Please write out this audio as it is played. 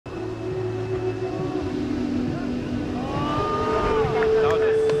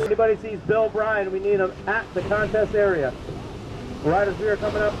anybody sees Bill Bryan, we need him at the contest area. Riders rear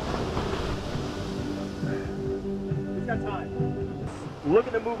coming up. He's got time.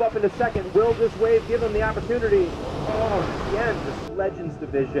 Looking to move up into second. Will this wave give him the opportunity? Oh, the end, this Legends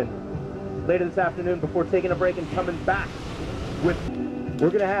division. Later this afternoon before taking a break and coming back with... We're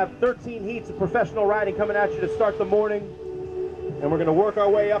going to have 13 heats of professional riding coming at you to start the morning. And we're going to work our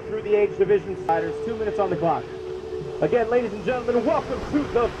way up through the age division. Riders, 2 minutes on the clock. Again, ladies and gentlemen, welcome to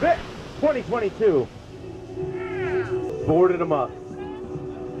the Vic 2022. Boarded him up.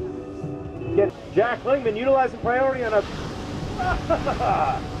 Get Jack Klingman utilizing priority on a...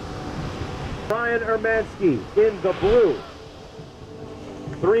 Brian Ermansky in the blue.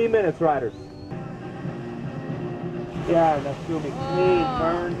 3 minutes, riders. Yeah, Natsumi, clean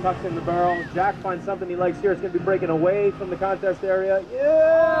turn, tucks in the barrel. Jack finds something he likes here. It's going to be breaking away from the contest area. Yeah,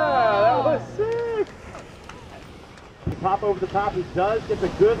 that was sick. Pop over the top, he does. Gets a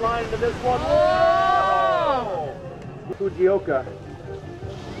good line into this one. Whoa! Fujioka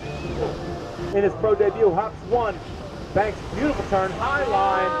in his pro debut, hops one. Banks, beautiful turn, high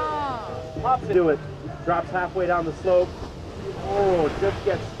line. Pops into it. Drops halfway down the slope. Oh, just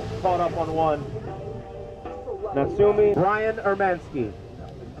gets caught up on one. Natsumi, Brian Ermansky.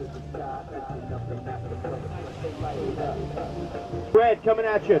 Red coming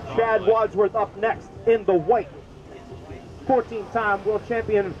at you. Chad Wadsworth up next in the white. 14-time world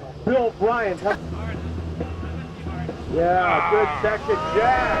champion Bill Bryan. Yeah, good section,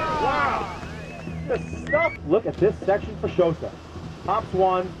 Jack. Wow. Good stuff. Look at this section for Shota. Hops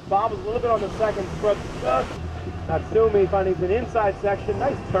one, bobbles a little bit on the second, but just Natsumi finding an inside section.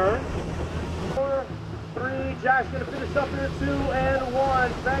 Nice turn. 4, 3, Jack's gonna finish up here 2 and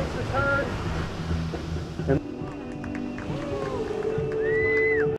 1. Banks the turn.